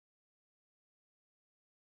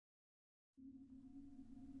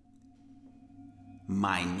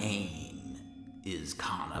My name is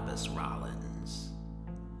Cannabis Rollins.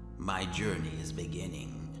 My journey is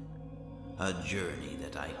beginning. A journey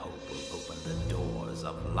that I hope will open the doors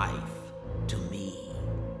of life to me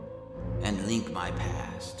and link my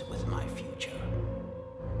past with my future.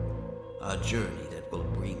 A journey that will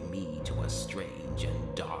bring me to a strange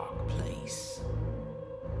and dark place.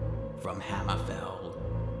 From Hammerfell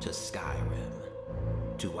to Skyrim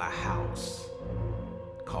to a house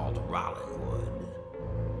called Rollinwood.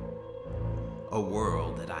 A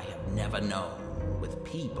world that I have never known with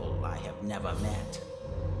people I have never met.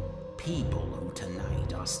 People who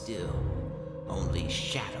tonight are still only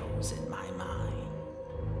shadows in my mind,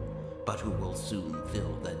 but who will soon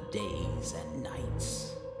fill the days and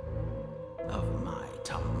nights of my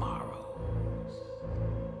tomorrows.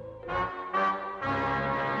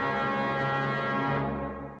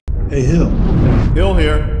 Hey, Hill. Hill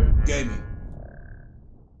here. Gaming.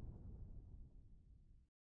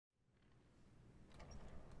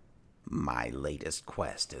 My latest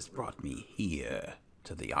quest has brought me here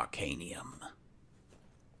to the Arcanium.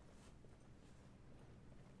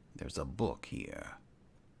 There's a book here.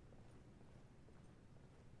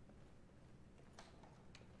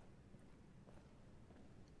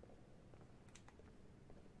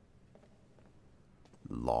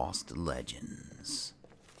 Lost Legends.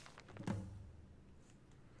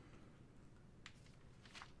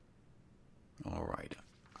 All right,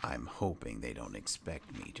 I'm hoping they don't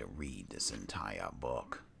expect me to read this entire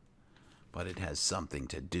book, but it has something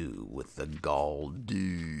to do with the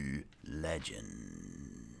Galdu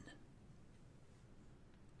legend.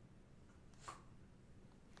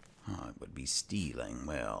 It would be stealing.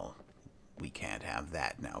 Well, we can't have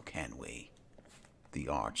that now, can we? The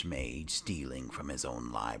Archmage stealing from his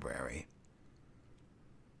own library.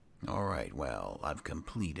 All right, well, I've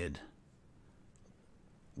completed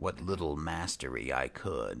what little mastery I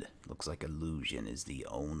could. Looks like illusion is the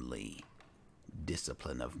only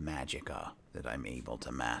discipline of magicka that I'm able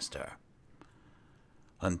to master.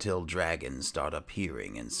 Until dragons start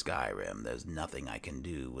appearing in Skyrim, there's nothing I can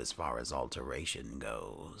do as far as alteration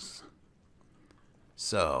goes.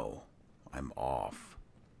 So, I'm off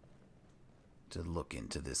to look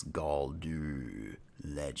into this Galdu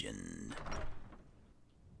legend.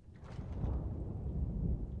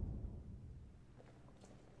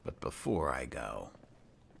 But before I go,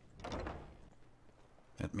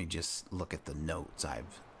 let me just look at the notes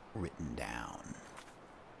I've written down.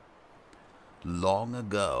 Long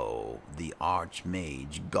ago, the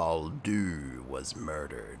Archmage Galdu was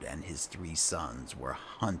murdered, and his 3 sons were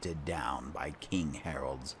hunted down by King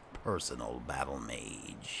Harold's personal battle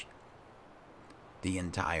mage. The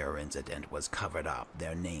entire incident was covered up,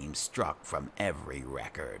 their names struck from every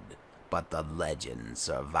record, but the legend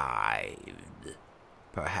survived.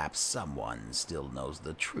 Perhaps someone still knows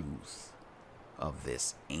the truth of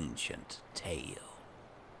this ancient tale.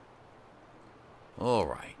 All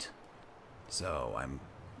right, so I'm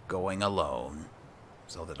going alone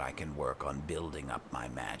so that I can work on building up my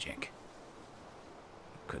magic.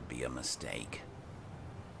 It could be a mistake,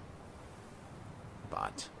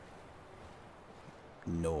 but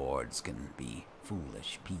Nords can be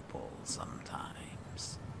foolish people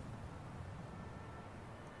sometimes.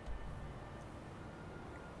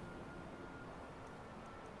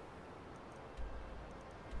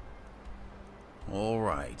 All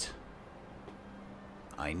right.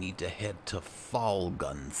 I need to head to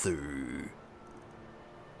Falgunthur.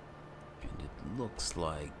 And it looks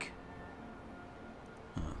like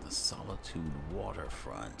the Solitude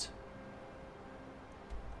waterfront.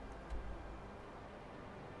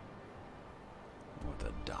 Or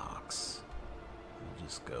the docks. We'll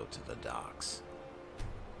just go to the docks.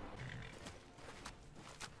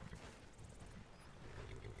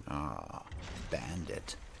 Ah,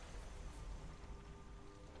 bandit.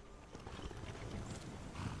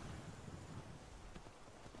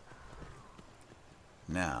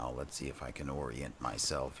 Now, let's see if I can orient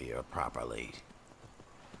myself here properly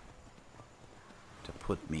to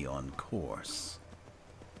put me on course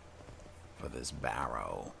for this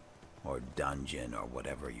barrow, or dungeon, or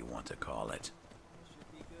whatever you want to call it.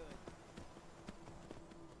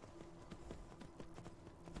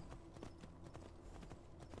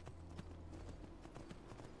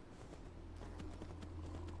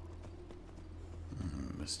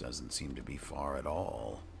 This doesn't seem to be far at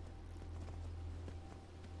all.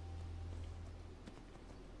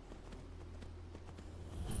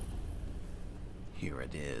 Here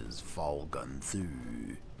it is,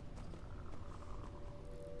 Falgunthur.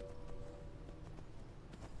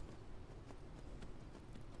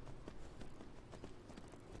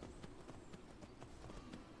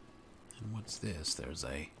 What's this? There's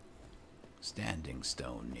a standing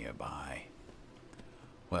stone nearby.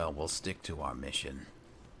 Well, we'll stick to our mission.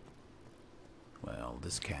 Well,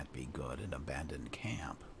 this can't be good. An abandoned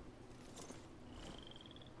camp.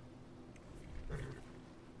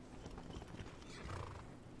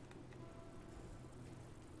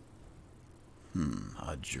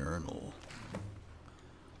 A journal.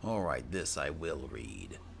 Alright, this I will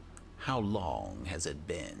read. How long has it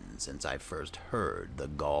been since I first heard the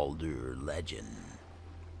Galdur legend?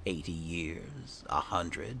 80 years?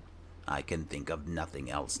 100? I can think of nothing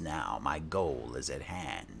else now. My goal is at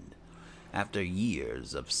hand. After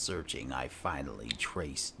years of searching, I finally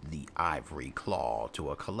traced the ivory claw to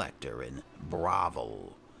a collector in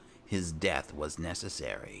Bravel. His death was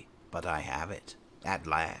necessary, but I have it. At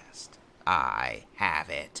last, I have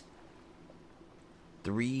it.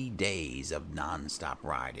 3 days of non-stop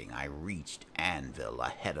riding, I reached Anvil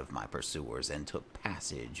ahead of my pursuers and took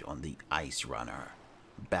passage on the Ice Runner,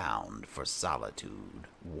 bound for solitude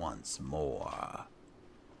once more.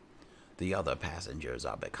 The other passengers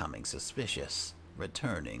are becoming suspicious.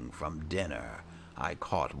 Returning from dinner, I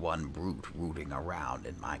caught one brute rooting around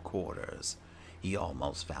in my quarters. He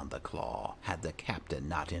almost found the claw. Had the captain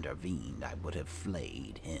not intervened, I would have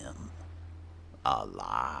flayed him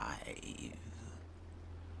alive.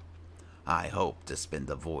 I hope to spend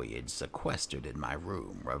the voyage sequestered in my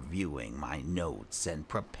room, reviewing my notes and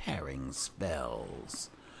preparing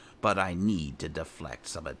spells. But I need to deflect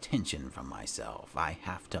some attention from myself. I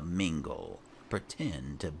have to mingle,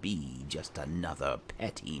 pretend to be just another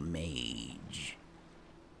petty mage.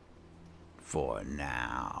 For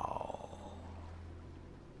now.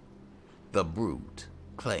 The brute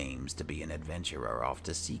claims to be an adventurer off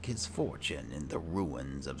to seek his fortune in the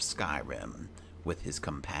ruins of Skyrim with his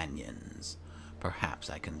companions. Perhaps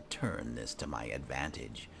I can turn this to my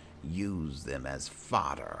advantage, use them as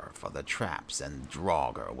fodder for the traps and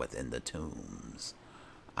Draugr within the tombs.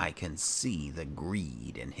 I can see the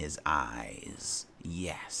greed in his eyes.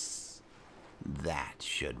 Yes, that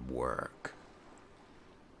should work.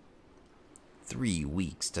 3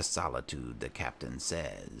 weeks to solitude, the captain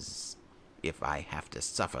says. If I have to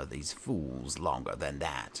suffer these fools longer than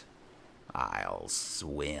that, I'll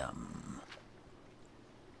swim.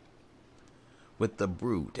 With the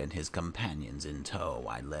brute and his companions in tow,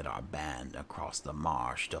 I led our band across the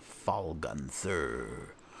marsh to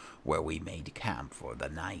Folgunthur, where we made camp for the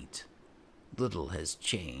night. Little has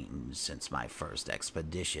changed since my first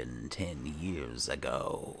expedition 10 years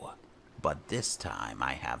ago, but this time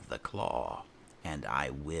I have the claw, and I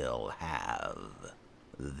will have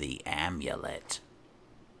the amulet.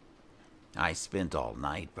 I spent all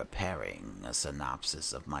night preparing a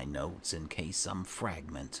synopsis of my notes in case some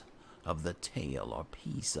fragment of the tale or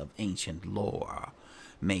piece of ancient lore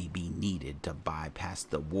may be needed to bypass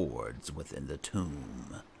the wards within the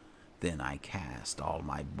tomb. Then I cast all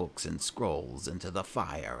my books and scrolls into the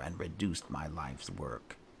fire and reduced my life's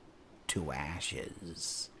work to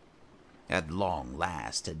ashes. At long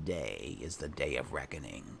last, today is the day of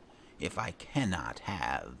reckoning. If I cannot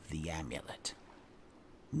have the amulet,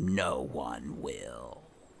 no one will.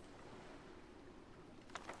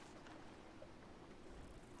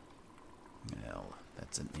 Well,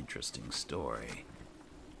 that's an interesting story.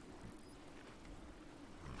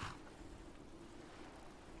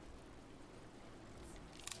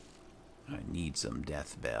 I need some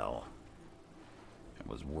death bell.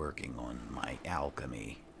 I was working on my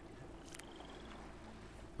alchemy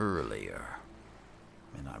earlier,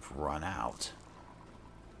 and I've run out.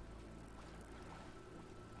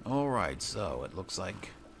 Alright, so it looks like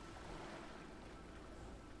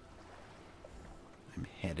I'm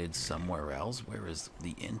headed somewhere else. Where is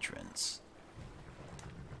the entrance?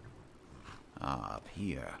 Ah, up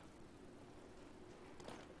here.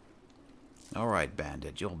 Alright,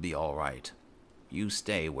 bandit, you'll be alright. You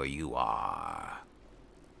stay where you are.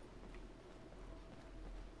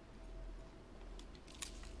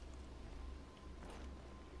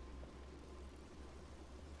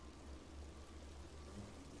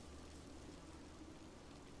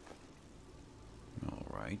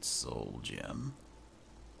 Alright, soul gem.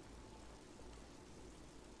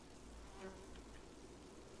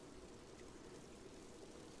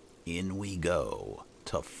 In we go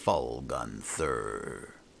to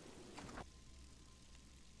Folgunthur.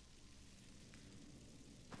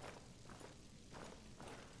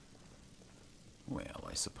 Well,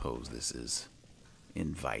 I suppose this is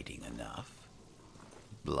inviting enough.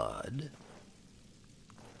 Blood.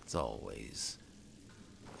 It's always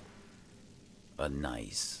a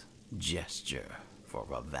nice gesture for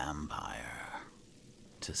a vampire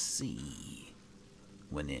to see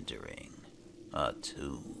when entering a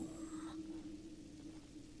tomb.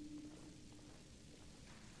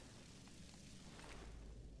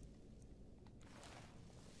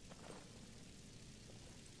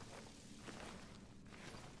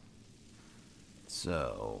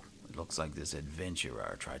 So, it looks like this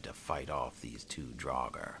adventurer tried to fight off these two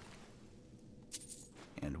Draugr,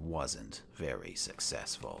 and wasn't very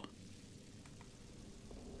successful.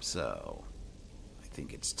 So, I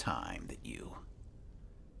think it's time that you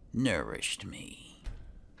nourished me.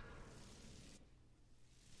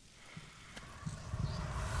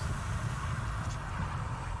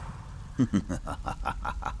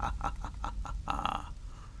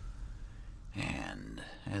 And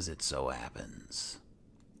as it so happens,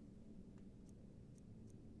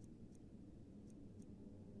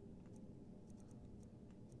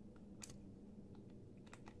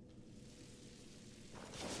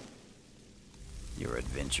 your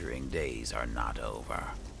adventuring days are not over.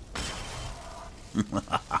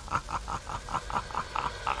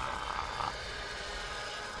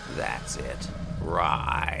 That's it.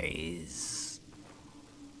 Rise.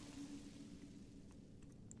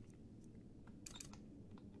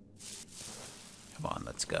 Come on,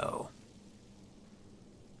 let's go.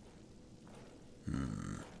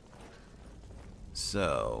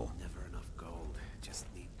 So, Never enough gold. Just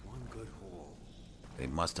need one good haul. they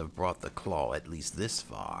must have brought the claw at least this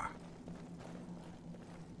far.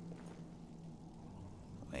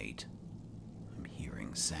 Wait. I'm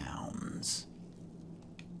hearing sounds.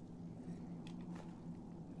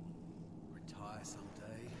 Retire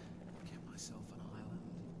someday. Get myself an island.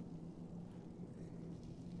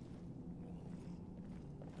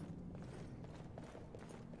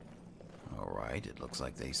 Alright, it looks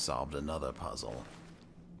like they solved another puzzle.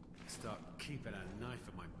 Start keeping a knife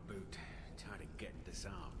in my boot. Tired of getting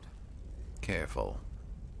disarmed. Careful.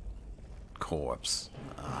 Corpse.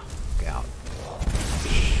 Look out.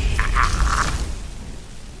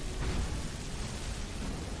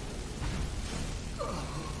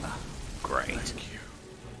 Great. Thank you.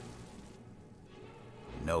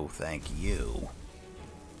 No, thank you.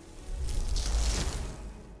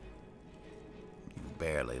 You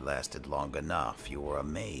barely lasted long enough. You were a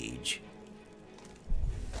mage.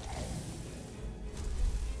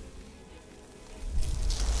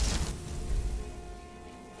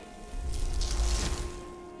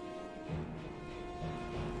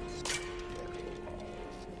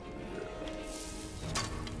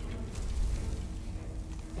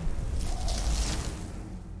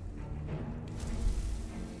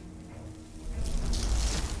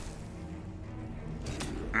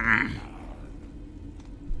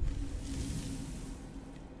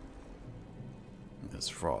 This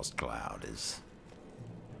frost cloud is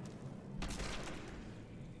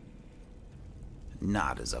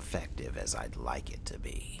not as effective as I'd like it to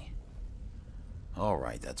be.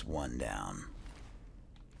 Alright, that's one down.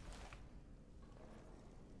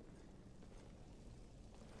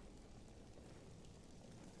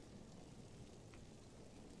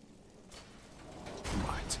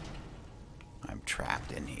 What? I'm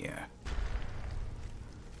trapped in here.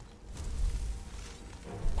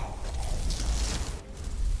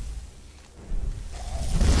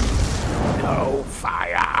 No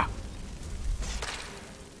fire!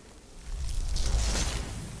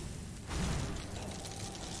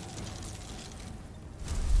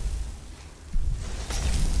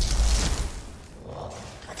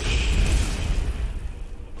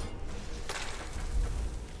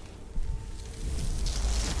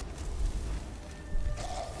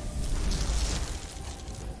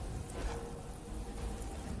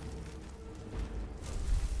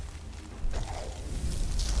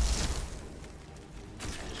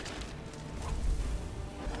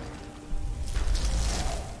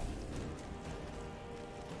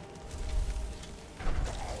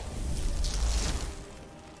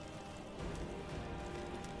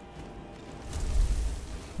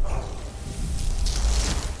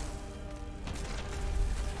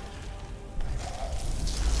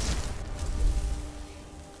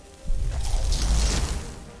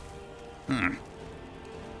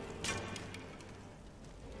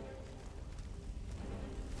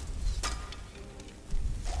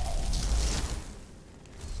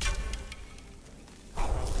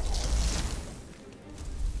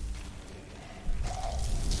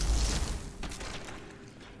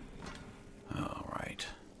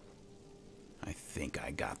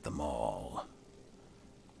 I got them all.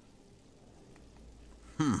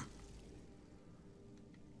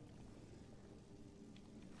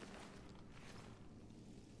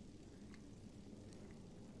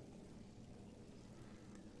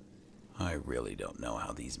 I really don't know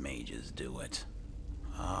how these mages do it.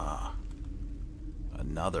 Ah,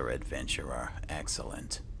 another adventurer.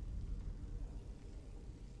 Excellent.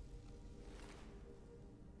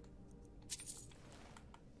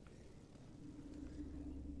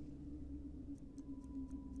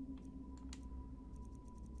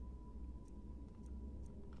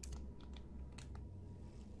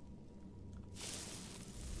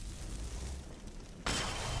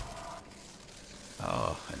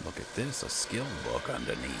 this? A skill book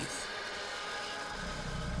underneath.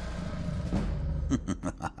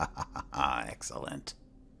 Excellent.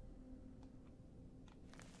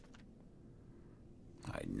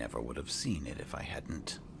 I never would have seen it if I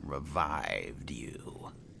hadn't revived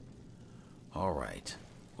you. Alright,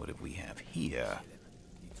 what do we have here?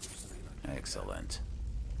 Excellent.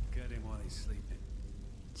 Get him while he's sleeping.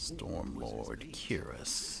 Stormlord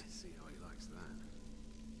Curious. See how he likes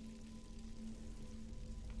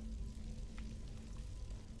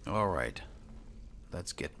that. Alright,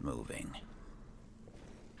 let's get moving.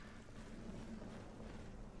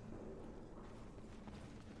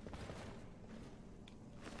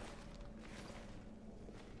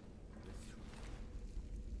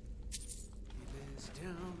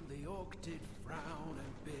 Down, the orc did frown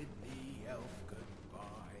and bid the elf goodbye.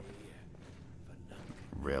 For nothing.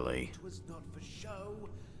 Really? It was not for show,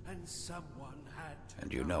 and someone had to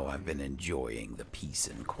And you know I've been enjoying the peace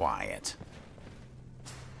and quiet.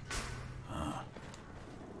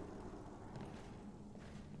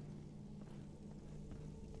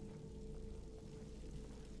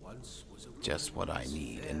 Once was a Just what I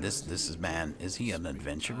need. And this is man, is he an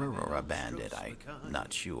adventurer or a bandit? I'm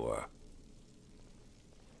not sure.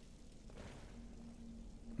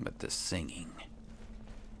 But the singing,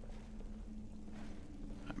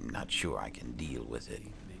 I'm not sure I can deal with it.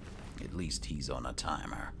 At least he's on a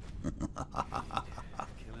timer. killing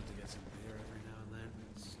to get some beer every now and then.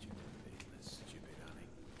 Stupid beatless, stupid honey.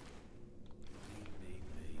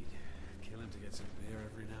 Need. Killing to get some beer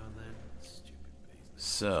every now and then. Stupid beatless.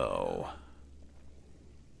 So,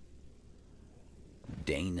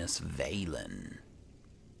 Danis Valen.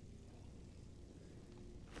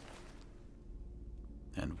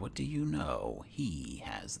 And what do you know? He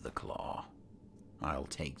has the claw. I'll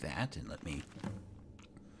take that and let me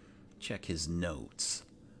check his notes.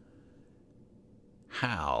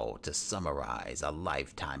 How to summarize a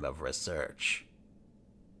lifetime of research.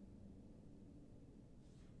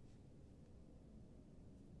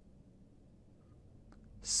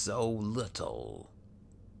 So little.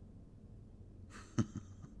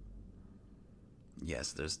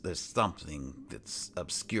 Yes, there's something that's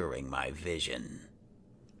obscuring my vision.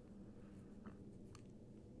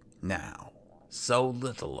 Now, so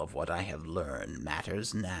little of what I have learned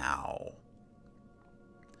matters now.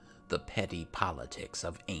 The petty politics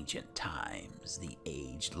of ancient times, the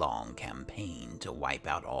age-long campaign to wipe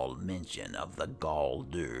out all mention of the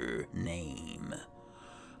Galdur name.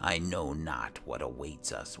 I know not what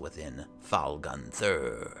awaits us within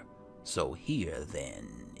Falgunthur, so here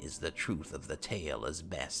then is the truth of the tale as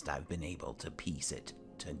best I've been able to piece it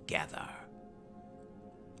together.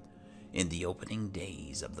 In the opening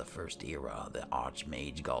days of the First Era, the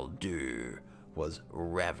Archmage Galdur was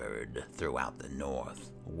revered throughout the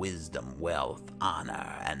North. Wisdom, wealth,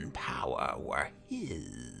 honor, and power were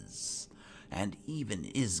his, and even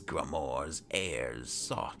Isgramor's heirs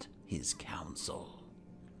sought his counsel.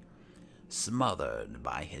 Smothered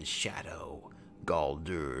by his shadow,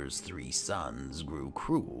 Galdur's 3 sons grew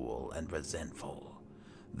cruel and resentful.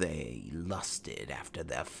 They lusted after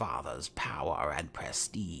their father's power and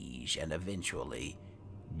prestige, and eventually,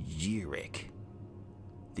 Jirik,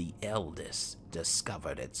 the eldest,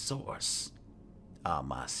 discovered its source, a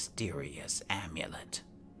mysterious amulet,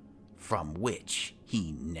 from which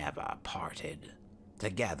he never parted.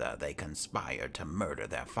 Together they conspired to murder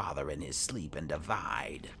their father in his sleep and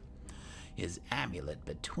divide his amulet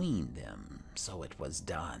between them, so it was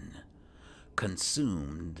done.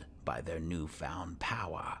 Consumed by their newfound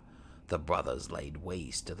power, the brothers laid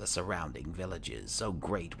waste to the surrounding villages. So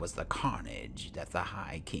great was the carnage that the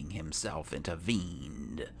High King himself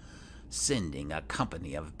intervened, sending a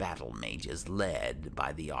company of battle mages led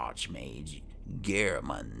by the Archmage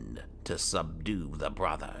Geirmund to subdue the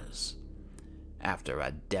brothers. After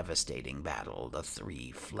a devastating battle, the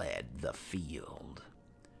 3 fled the field.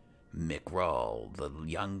 Mikrul, the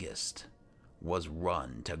youngest, was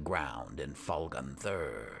run to ground in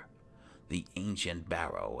Falgunthur, the ancient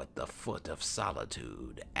barrow at the foot of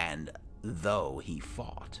Solitude, and though he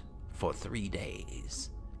fought for 3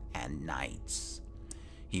 days and nights,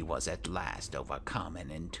 he was at last overcome and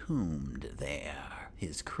entombed there,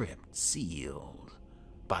 his crypt sealed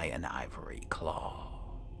by an ivory claw.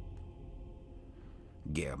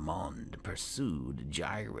 Geirmund pursued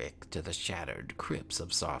Jirik to the shattered crypts of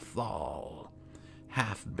Sarthal.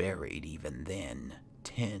 Half buried even then,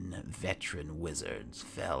 10 veteran wizards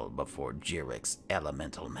fell before Jirik's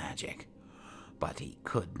elemental magic, but he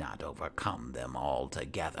could not overcome them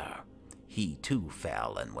altogether. He too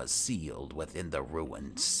fell and was sealed within the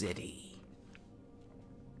ruined city.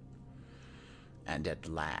 And at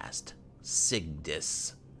last,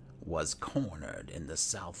 Sigdis, was cornered in the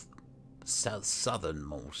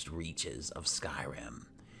southernmost reaches of Skyrim.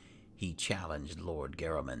 He challenged Lord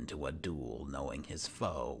Gehrman to a duel, knowing his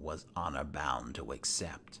foe was honor-bound to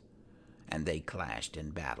accept, and they clashed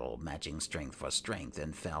in battle, matching strength for strength,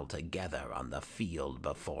 and fell together on the field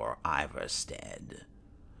before Ivarstead.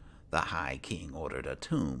 The High King ordered a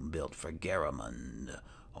tomb built for Gehrman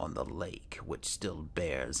on the lake, which still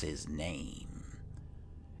bears his name,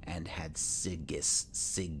 and had Sigdis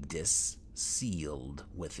sealed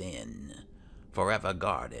within, forever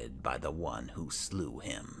guarded by the one who slew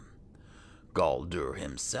him. Galdur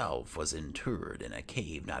himself was interred in a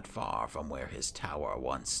cave not far from where his tower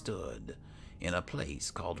once stood, in a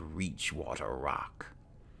place called Reachwater Rock.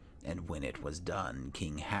 And when it was done,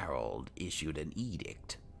 King Harold issued an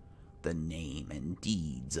edict. The name and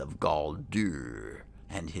deeds of Galdur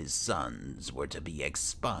and his sons were to be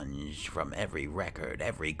expunged from every record,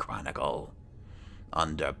 every chronicle,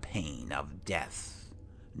 under pain of death.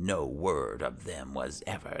 No word of them was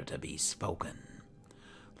ever to be spoken,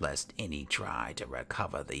 lest any try to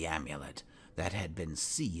recover the amulet that had been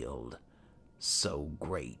sealed so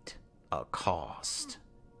great a cost.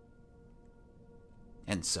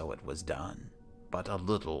 And so it was done, but a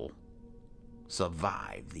little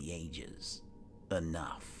survived the ages.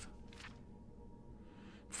 Enough.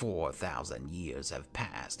 4,000 years have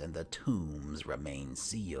passed, and the tombs remain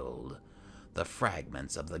sealed. The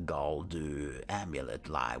fragments of the Galdur amulet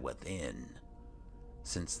lie within.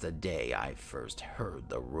 Since the day I first heard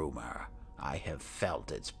the rumor, I have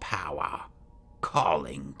felt its power,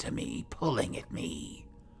 calling to me, pulling at me.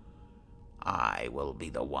 I will be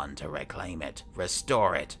the one to reclaim it,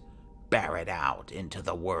 restore it, bear it out into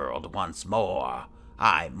the world once more.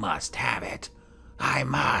 I must have it. I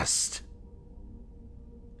must.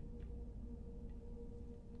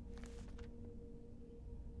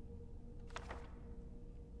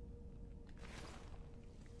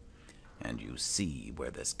 And you see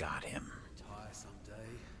where this got him. Retire someday.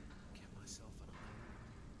 Get myself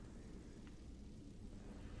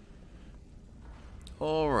a home.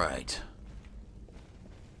 All right.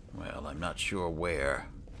 Well, I'm not sure where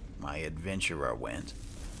my adventurer went,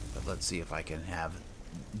 but let's see if I can have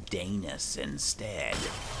Danis instead.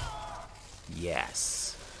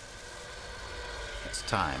 Yes. It's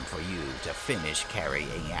time for you to finish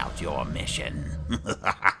carrying out your mission.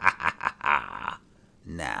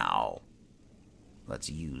 Now, let's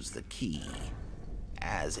use the key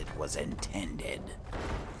as it was intended.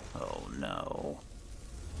 Oh no.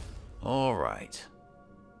 All right.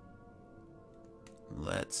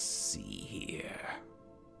 Let's see here.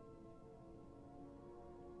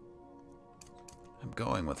 I'm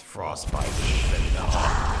going with frostbite even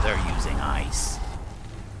though they're using ice.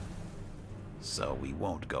 So we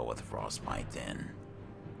won't go with frostbite then.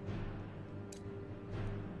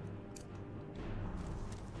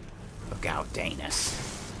 Look out, Danis.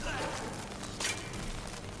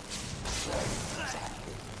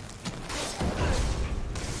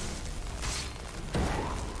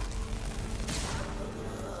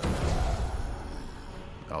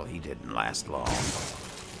 Oh, he didn't last long.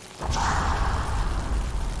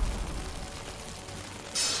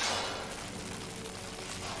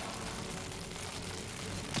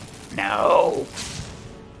 No!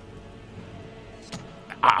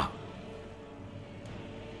 Ah!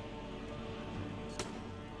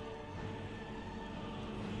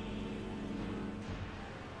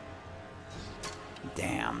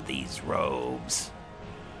 Damn these robes.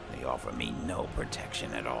 They offer me no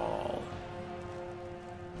protection at all.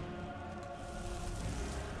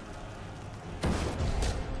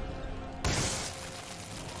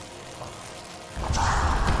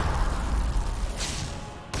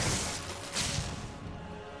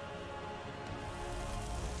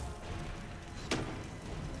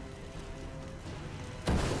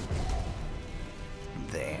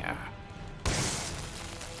 There.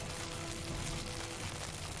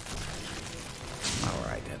 All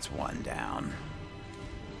right, that's one down.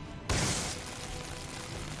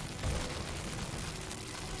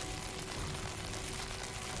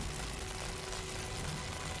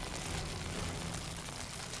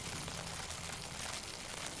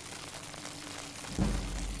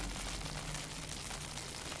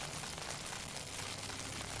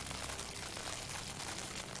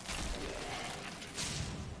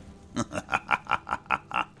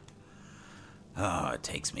 Oh, it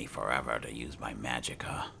takes me forever to use my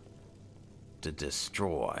magicka to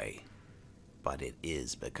destroy, but it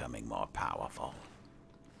is becoming more powerful.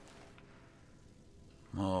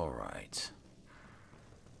 All right.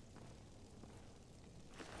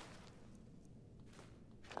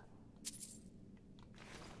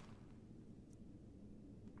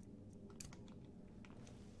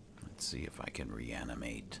 Let's see if I can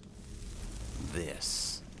reanimate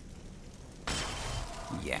this.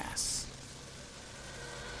 Yes.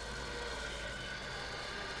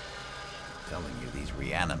 I'm telling you, these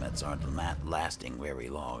reanimates aren't lasting very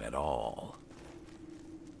long at all.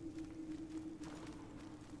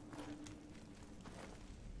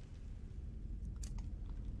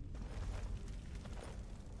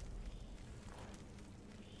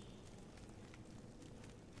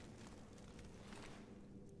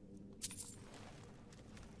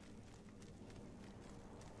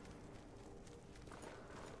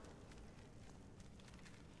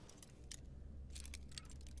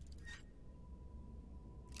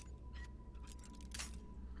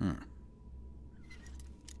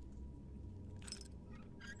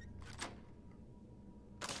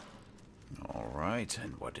 All right,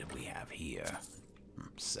 and what did we have here?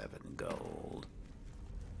 7 gold.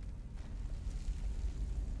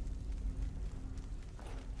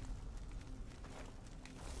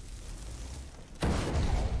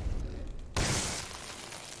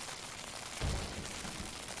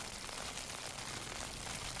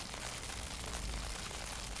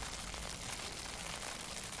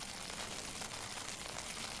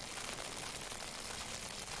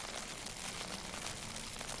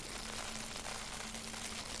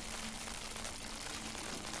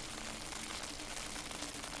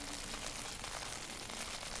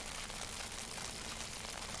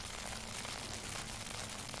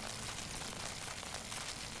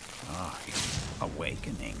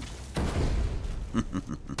 Awakening.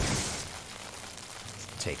 It's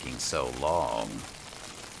taking so long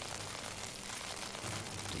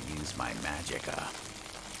to use my magicka.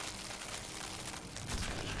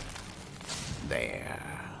 There.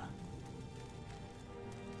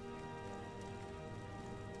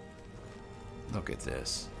 Look at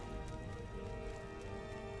this.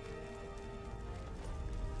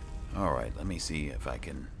 All right, let me see if I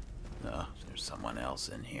can... there's someone else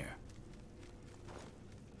in here.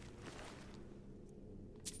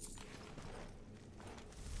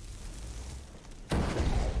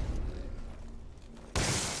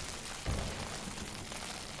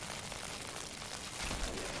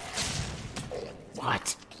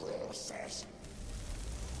 What? Process.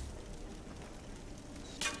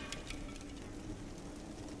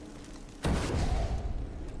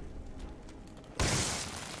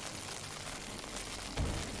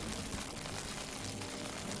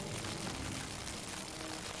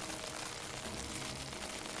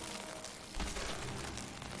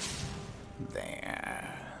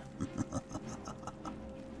 There.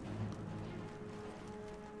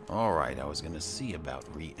 All right, I was going to see about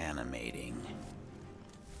reanimating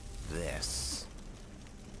this.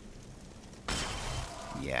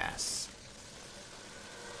 Yes.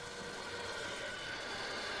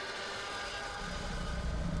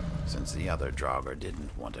 Since the other Draugr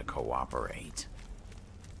didn't want to cooperate.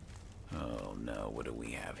 Oh no, what do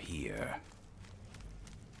we have here?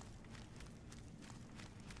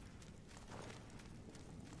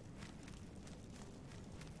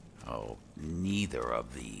 Oh, neither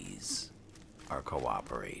of these are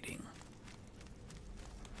cooperating.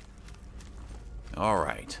 All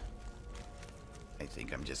right. I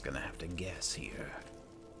think I'm just gonna have to guess here.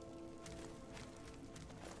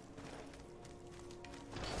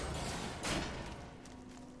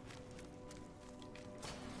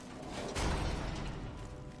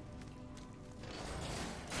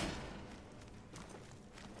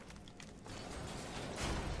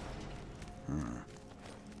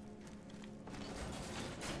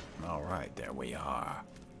 All right, there we are.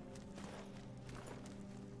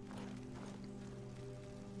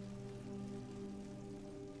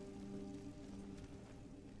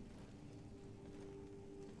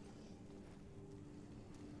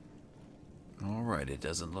 Alright, it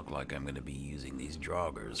doesn't look like I'm going to be using these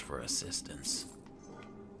Draugrs for assistance.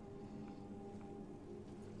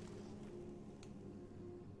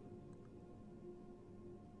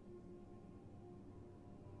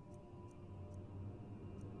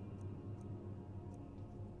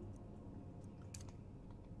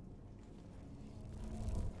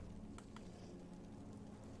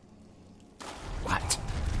 What?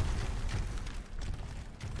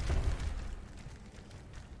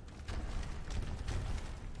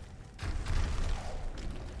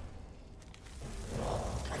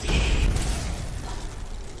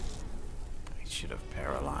 Should have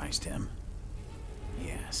paralyzed him.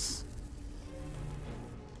 Yes.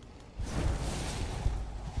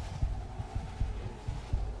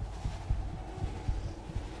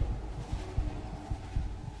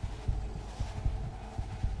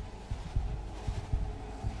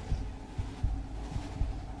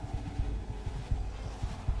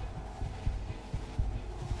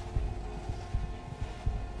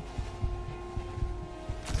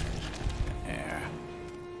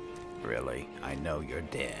 know you're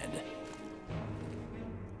dead.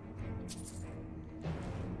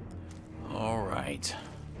 All right.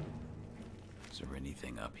 Is there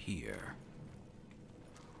anything up here?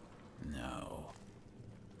 No.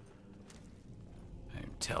 I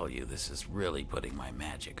tell you, this is really putting my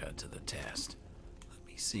magicka to the test. Let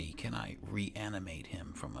me see, can I reanimate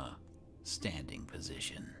him from a standing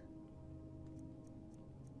position?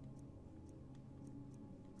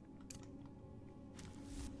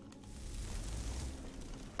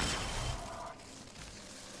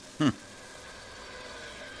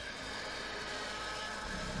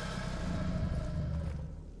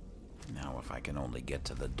 Now if I can only get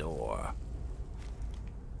to the door.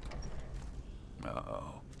 Uh-oh.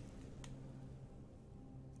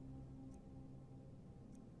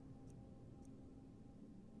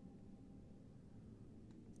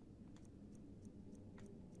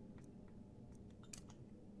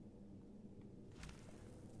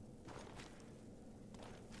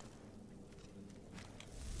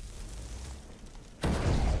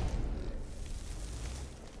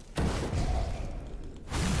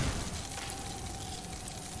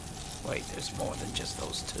 Wait, there's more than just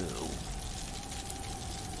those two.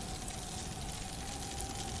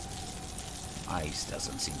 Ice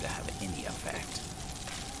doesn't seem to have any effect.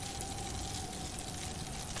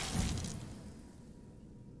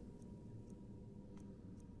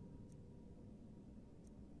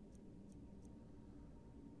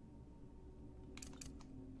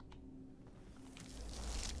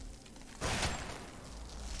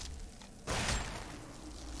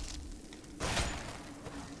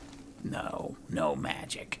 No, no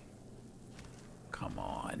magic. Come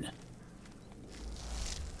on.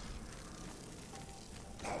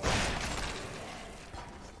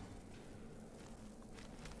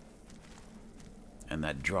 And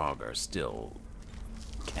that Draugr still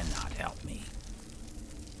cannot help me.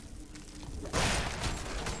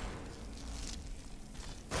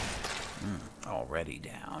 Already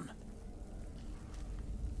down.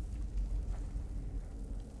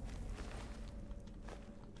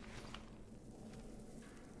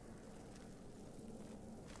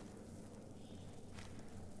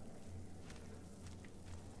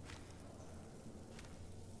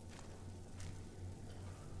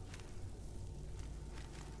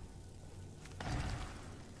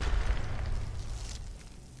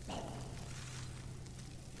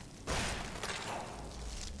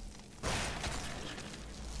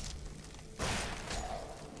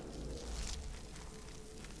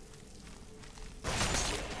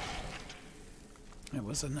 It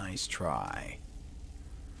was a nice try.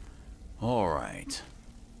 All right.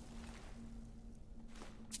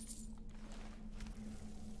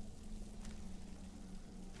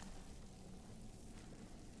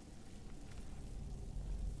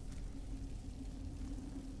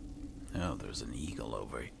 Oh, there's an eagle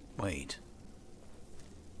over. Wait.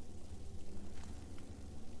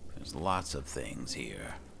 There's lots of things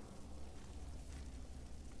here.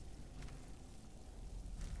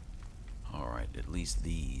 Alright, at least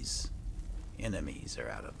these enemies are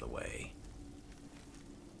out of the way.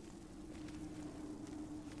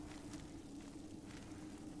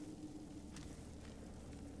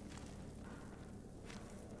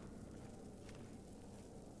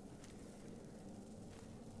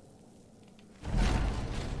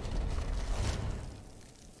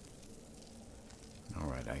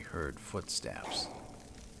 Alright, I heard footsteps.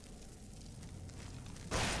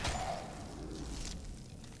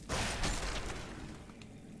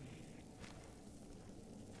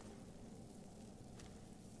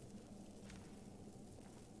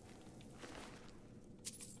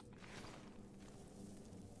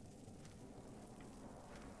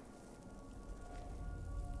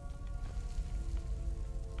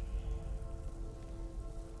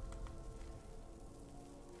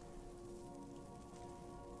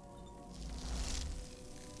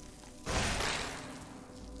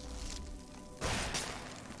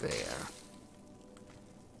 There.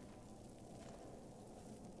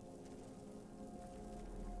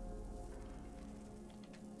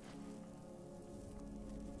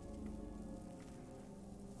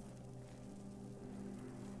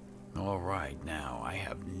 All right, now I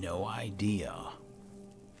have no idea.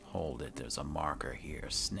 Hold it, there's a marker here,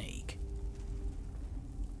 snake.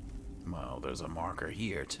 Well, there's a marker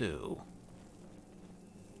here too.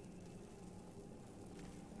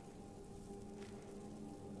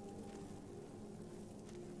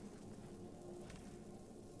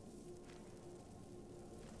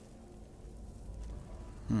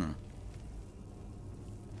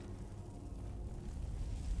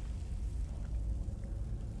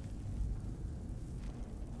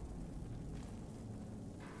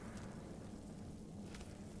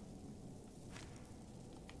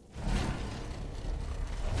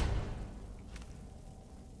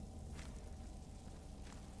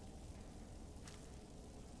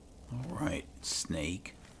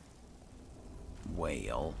 Snake,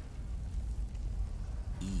 whale,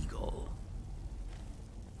 eagle.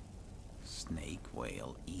 Snake,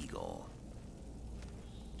 whale, eagle.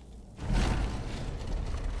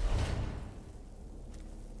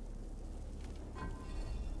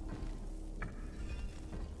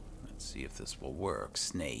 Let's see if this will work.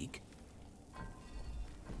 Snake,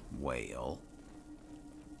 whale,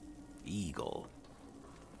 eagle.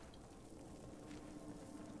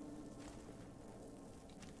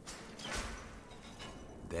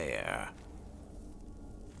 There.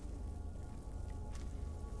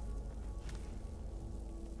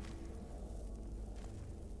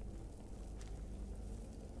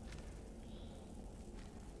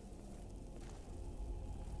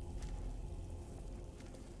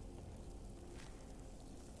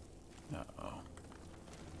 Uh-oh.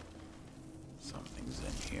 Something's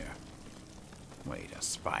in here. Wait, a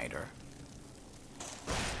spider?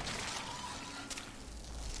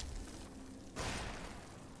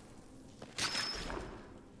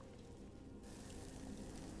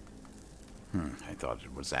 I thought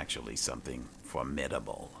it was actually something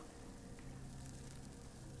formidable.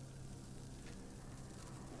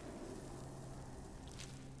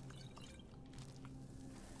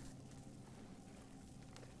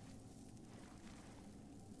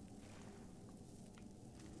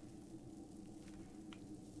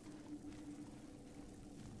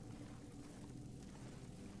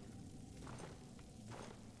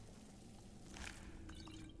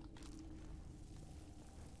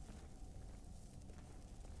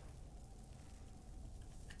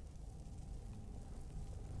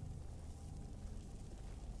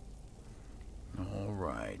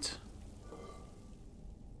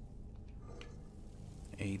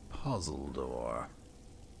 A puzzle door.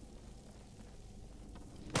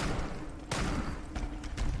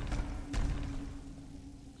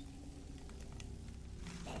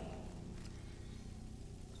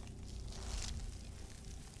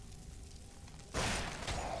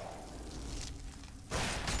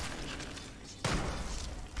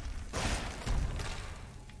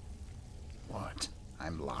 What?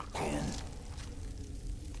 I'm locked in.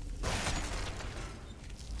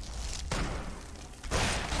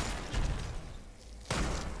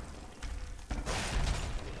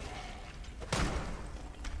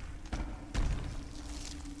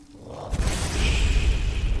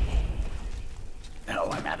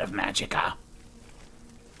 Of magicka.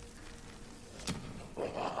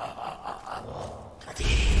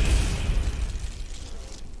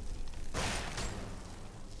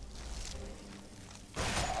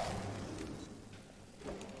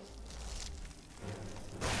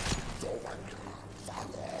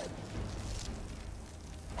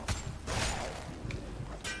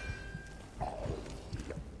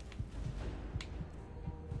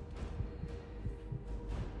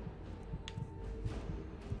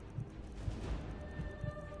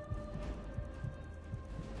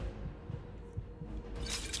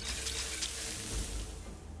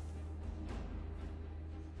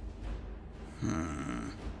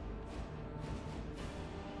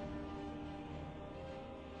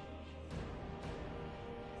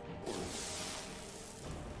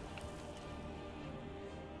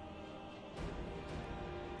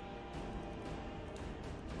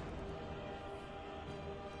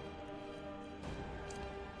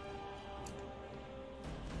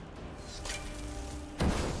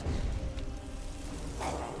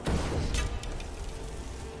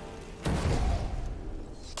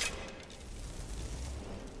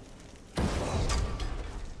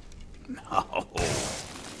 No.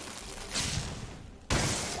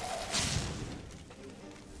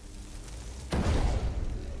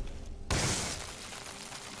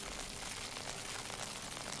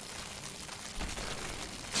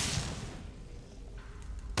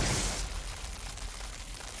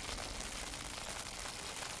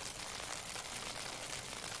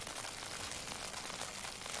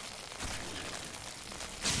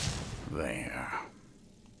 There.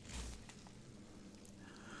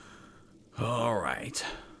 All right.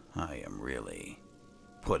 I am really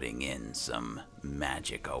putting in some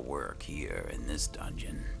magicka work here in this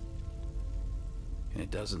dungeon. And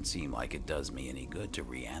it doesn't seem like it does me any good to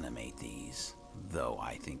reanimate these, though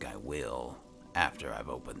I think I will after I've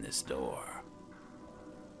opened this door.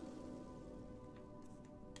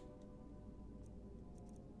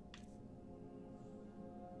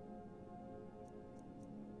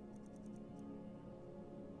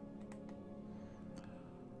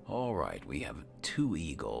 All right, we have 2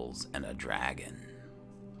 eagles and a dragon.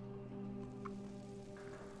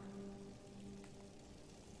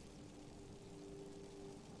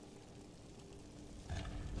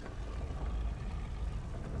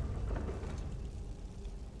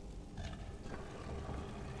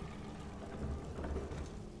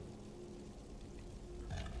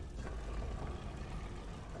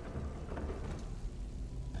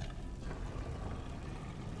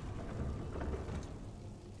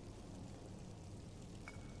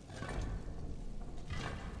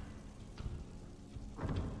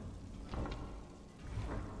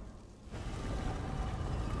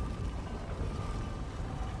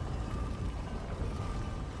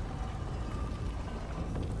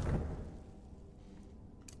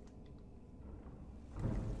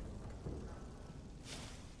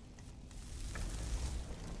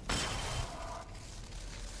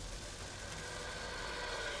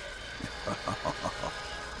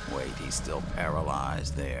 He's still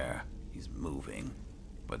paralyzed there. He's moving.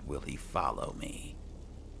 But will he follow me?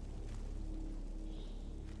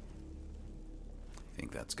 I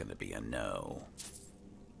think that's going to be a no.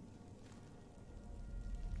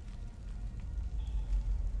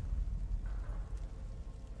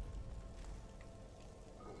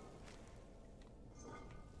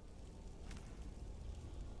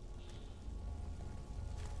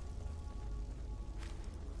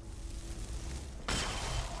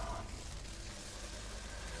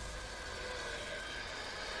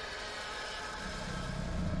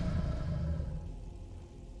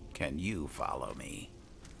 Can you follow me?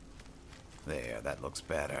 There, that looks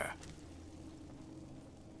better.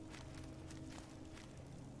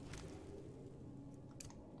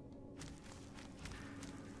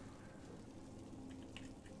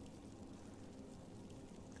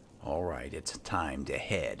 All right, it's time to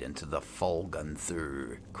head into the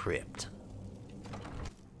Folgunthur crypt.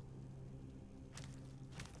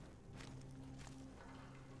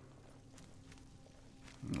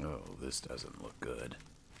 Oh, this doesn't look good.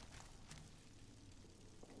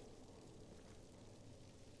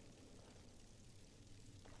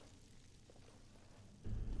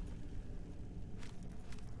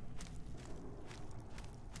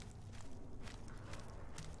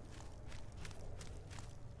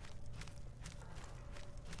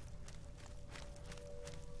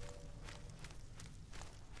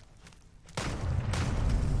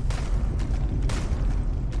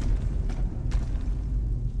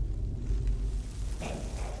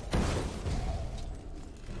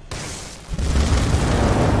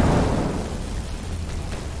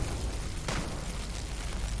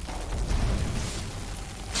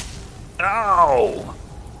 Ow!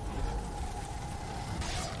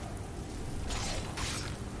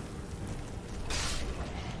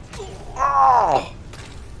 Oh!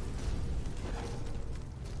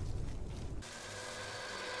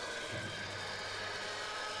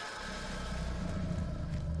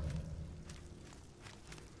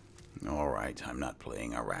 All right, I'm not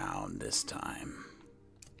playing around this time.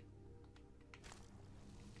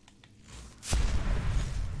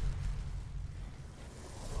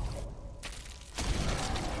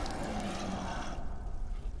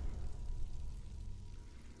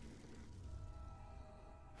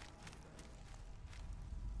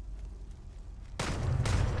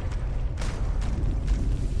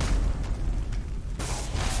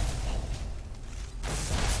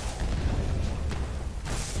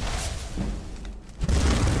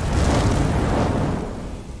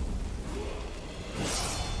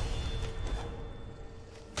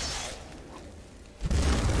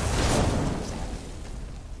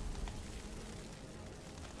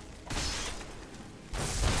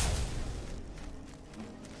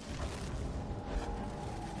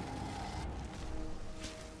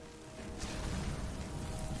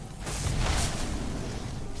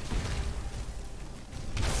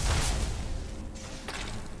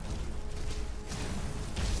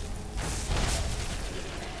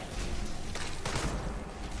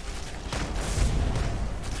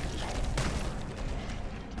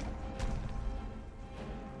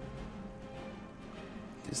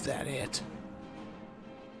 Is that it?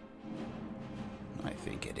 I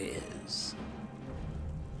think it is.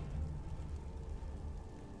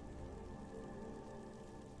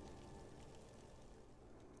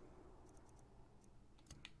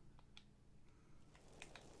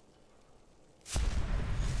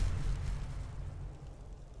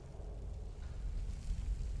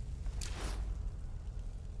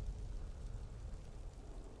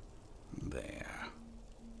 There.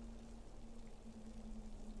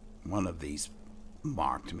 One of these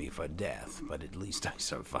marked me for death, but at least I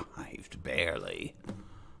survived, barely.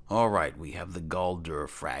 Alright, we have the Galdur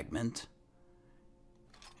fragment.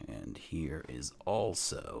 And here is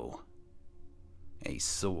also a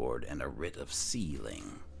sword and a writ of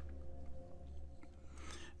sealing.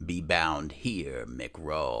 Be bound here,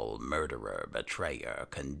 Mikrol, murderer, betrayer,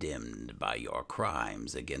 condemned by your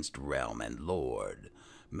crimes against realm and lord.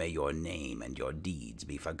 May your name and your deeds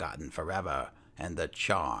be forgotten forever, and the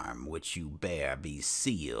charm which you bear be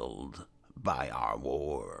sealed by our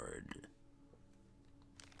ward.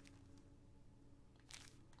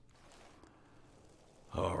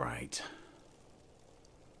 All right.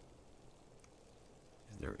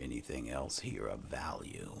 Is there anything else here of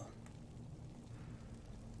value?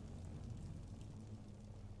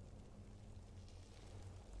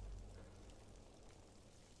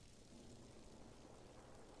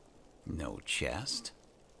 No chest?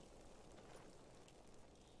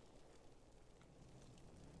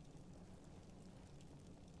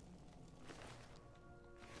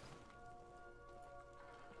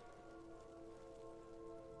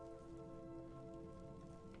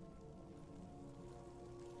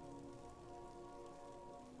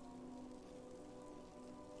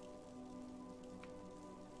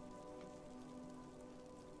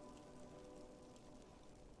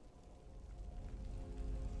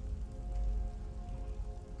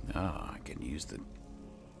 Use the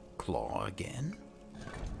claw again.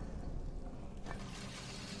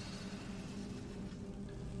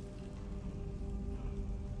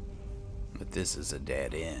 But this is a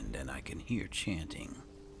dead end, and I can hear chanting.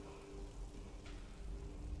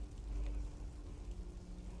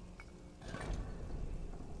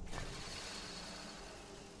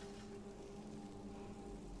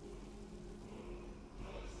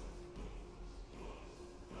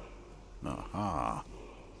 Aha.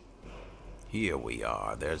 Here we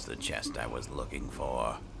are. There's the chest I was looking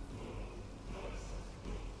for.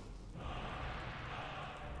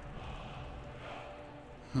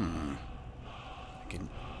 I can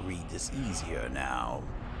read this easier now.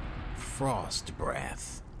 Frost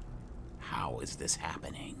breath. How is this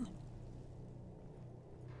happening?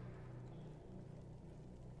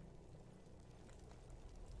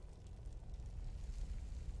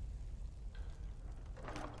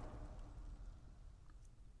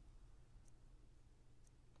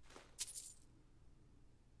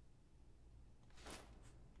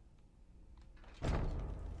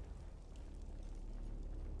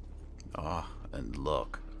 Oh, and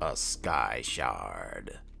look, a sky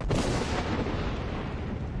shard.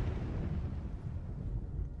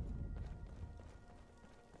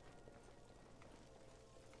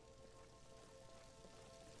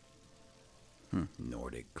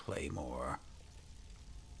 Nordic claymore.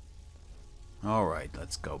 All right,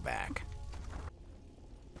 let's go back.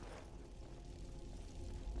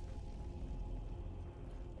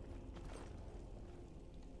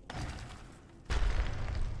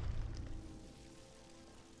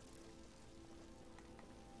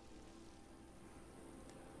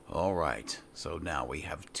 Alright, so now we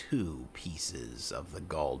have 2 pieces of the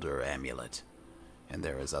Galder amulet, and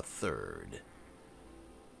there is a third